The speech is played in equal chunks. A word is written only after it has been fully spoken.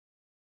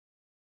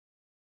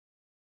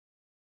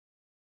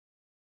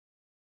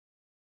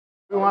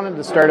We wanted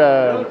to start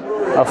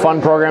a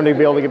fun program to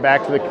be able to get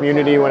back to the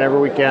community whenever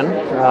we can.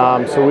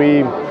 So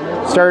we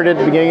started at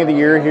the beginning of the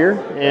year here,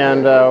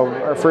 and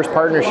our first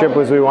partnership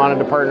was we wanted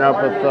to partner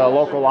up with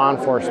local law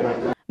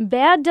enforcement.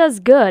 Bad Does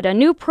Good, a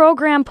new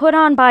program put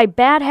on by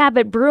Bad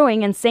Habit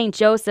Brewing in St.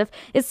 Joseph,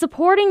 is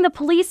supporting the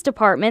police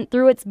department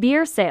through its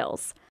beer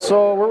sales.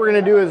 So what we're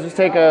going to do is just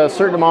take a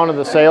certain amount of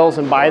the sales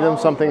and buy them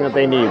something that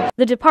they need.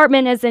 The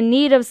department is in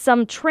need of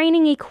some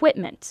training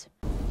equipment.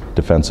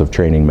 Defensive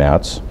training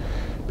mats,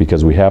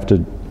 because we have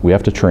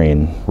to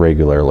train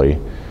regularly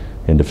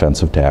in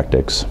defensive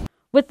tactics.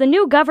 With the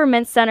new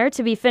government center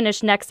to be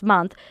finished next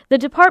month, the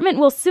department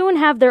will soon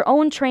have their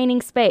own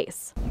training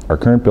space. Our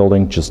current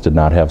building just did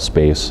not have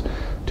space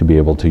to be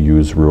able to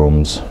use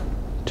rooms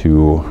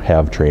to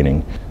have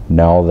training.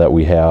 Now that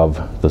we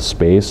have the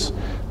space,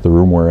 the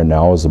room we're in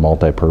now is a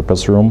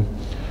multi-purpose room,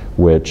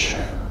 which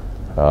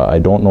I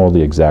don't know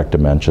the exact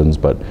dimensions,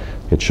 but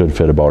it should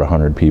fit about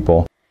 100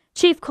 people.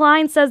 Chief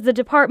Klein says the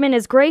department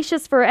is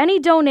gracious for any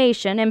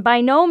donation, and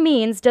by no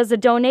means does a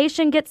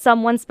donation get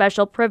someone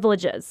special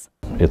privileges.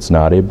 It's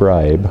not a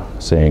bribe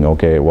saying,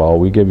 okay, well,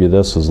 we give you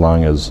this as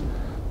long as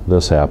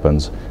this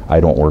happens. I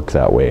don't work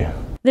that way.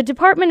 The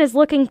department is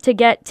looking to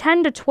get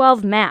 10 to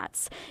 12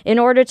 mats. In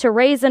order to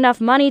raise enough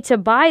money to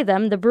buy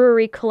them, the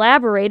brewery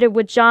collaborated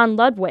with John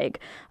Ludwig,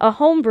 a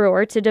home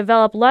brewer, to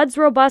develop Lud's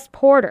Robust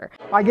Porter.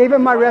 I gave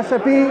him my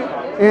recipe,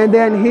 and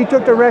then he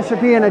took the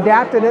recipe and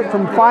adapted it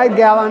from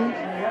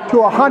 5-gallon to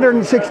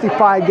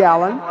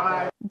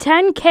 165-gallon.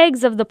 10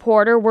 kegs of the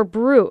porter were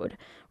brewed.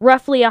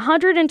 Roughly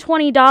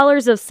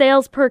 $120 of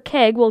sales per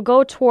keg will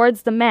go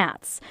towards the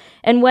mats.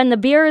 And when the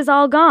beer is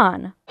all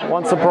gone,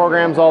 once the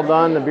program's all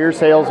done, the beer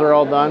sales are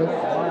all done,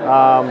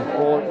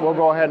 we'll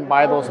go ahead and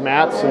buy those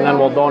mats, and then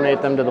we'll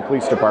donate them to the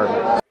police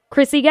department.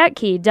 Chrissy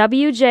Getke,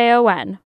 WJON.